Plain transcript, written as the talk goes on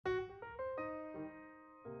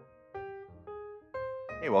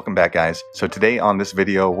Hey, welcome back guys. So today on this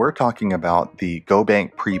video, we're talking about the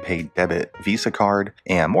GOBANK Prepaid Debit Visa card,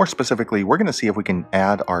 and more specifically, we're going to see if we can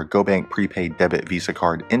add our GOBANK Prepaid Debit Visa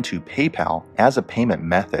card into PayPal as a payment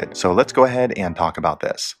method. So let's go ahead and talk about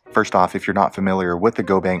this. First off, if you're not familiar with the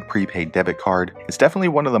GOBANK Prepaid Debit Card, it's definitely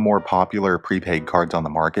one of the more popular prepaid cards on the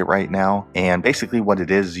market right now. And basically what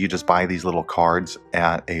it is, you just buy these little cards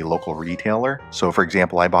at a local retailer. So for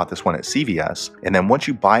example, I bought this one at CVS. And then once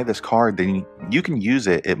you buy this card, then you can use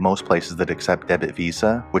it at most places that accept debit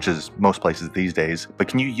Visa, which is most places these days. But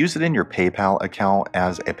can you use it in your PayPal account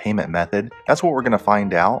as a payment method? That's what we're going to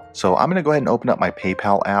find out. So I'm going to go ahead and open up my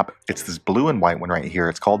PayPal app. It's this blue and white one right here.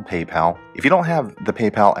 It's called PayPal. If you don't have the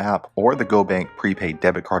PayPal app or the GOBANK Prepaid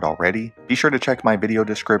Debit Card already, be sure to check my video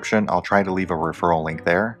description. I'll try to leave a referral link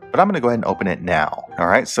there, but I'm going to go ahead and open it now.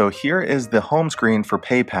 Alright, so here is the home screen for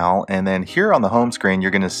PayPal, and then here on the home screen you're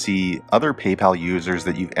going to see other PayPal users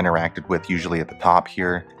that you've interacted with, usually at the top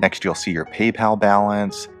here. Next you'll see your PayPal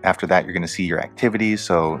balance. After that you're going to see your activities,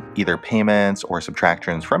 so either payments or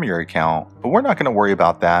subtractions from your account, but we're not going to worry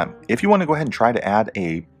about that. If you want to go ahead and try to add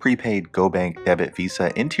a prepaid GOBANK debit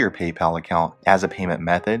Visa into your PayPal account as a payment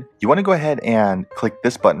method, you want to go ahead and click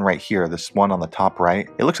this button right here, this one on the top right.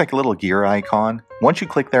 It looks like a little gear icon. Once you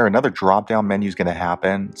click there, another drop-down menu is going to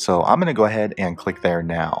happen, so I'm going to go ahead and click there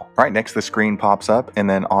now. Alright, next the screen pops up, and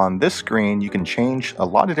then on this screen you can change a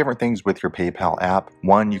lot of different things with your PayPal app.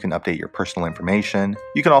 One, you can update your personal information.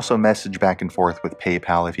 You can also message back and forth with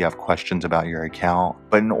PayPal if you have questions about your account.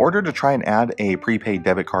 But in order to try and add a prepaid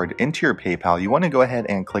debit card into your PayPal, you want to go ahead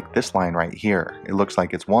and click this line right here. It looks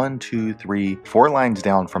like it's 1, 2, 3, 4 lines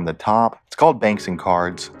down from the top. It's called Banks and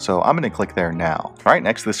Cards, so I'm going to click there now. Alright,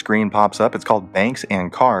 next the screen pops up. It's called Banks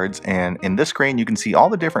and Cards, and in this screen you can see all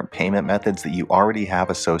the different payment methods that you already have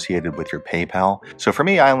associated with your PayPal. So for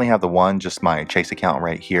me, I only have the one, just my Chase account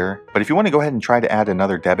right here. But if you want to go ahead and try to add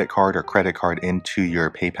another debit card or credit card into your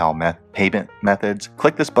PayPal payment methods,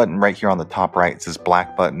 click this button right here on the top right. It's this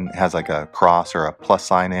black button. It has like a cross or a plus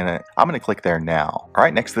sign in it. I'm going to click there now.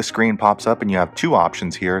 Alright, next the screen pops up and you have two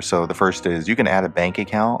options here. So the first is you can add a bank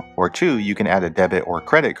account, or two, you can add a debit or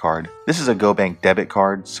credit card. This is a GOBANK debit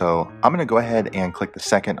card, so I'm going to go ahead and click the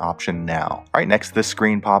second option now. Alright, next this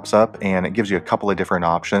screen pops up and it gives you a couple of different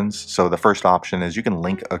options. So the first option is you can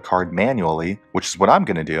link a card manually, which is what I'm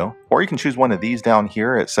going to do. Or you can choose one of these down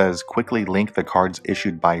here. It says quickly link the cards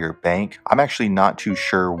issued by your bank. I'm actually not too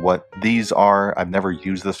sure what these are. I've never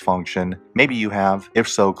used this function. Maybe you have. If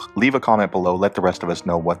so, leave a comment below. Let the rest of us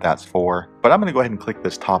know what that's for. But I'm going to go ahead and click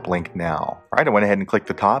this top link now. Alright, I went ahead and clicked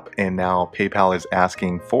the top, and now PayPal is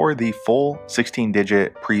asking for the full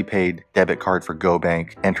 16-digit prepaid debit card for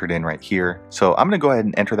GOBANK entered in right here. So I'm going to go ahead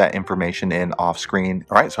and enter that information in off screen.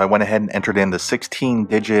 Alright, so I went ahead and entered in the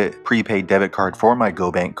 16-digit prepaid debit card for my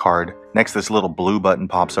GOBANK card. Next, this little blue button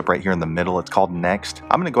pops up right here in the middle. It's called Next.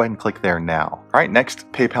 I'm going to go ahead and click there now. Alright,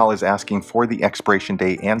 next PayPal is asking for the expiration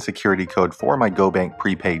date and security code for my GOBANK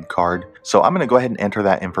prepaid card. So I'm going to go ahead and enter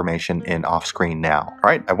that information in off screen now.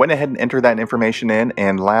 Alright, I went ahead and entered that information in,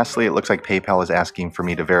 and lastly, it looks like PayPal is asking for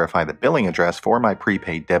me to verify the billing address for my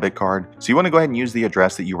prepaid debit card. So you want to go ahead and use the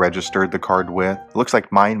address that you registered the card with. It looks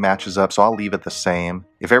like mine matches up, so I'll leave it the same.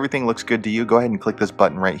 If everything looks good to you, go ahead and click this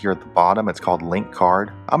button right here at the bottom. It's called Link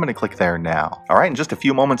Card. I'm going to click there now. Alright, and just a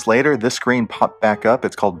few moments later, this screen popped back up.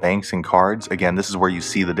 It's called Banks and Cards. Again, this is where you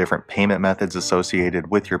see the different payment methods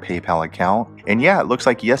associated with your PayPal account. And yeah, it looks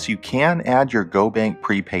like yes, you can add your GOBANK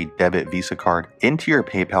Prepaid Debit Visa card into your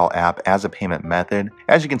PayPal app as a payment method.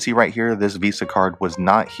 As you can see right here, this Visa card was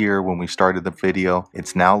not here when we started the video.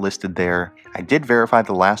 It's now listed there. I did verify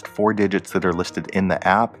the last 4 digits that are listed in the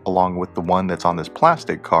app along with the one that's on this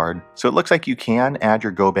plastic card. So it looks like you can add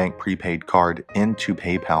your GOBANK prepaid card into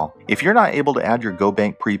PayPal. If you're not able to add your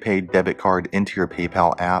GOBANK prepaid debit card into your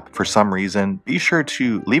PayPal app for some reason, be sure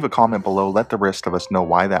to leave a comment below. Let the rest of us know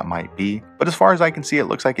why that might be. But as far as I can see, it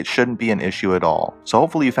looks like it shouldn't be an issue at all. So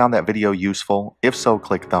hopefully you found that video useful. If so,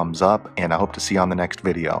 click thumbs up, and I hope to see you on the next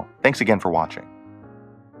video. Thanks again for watching.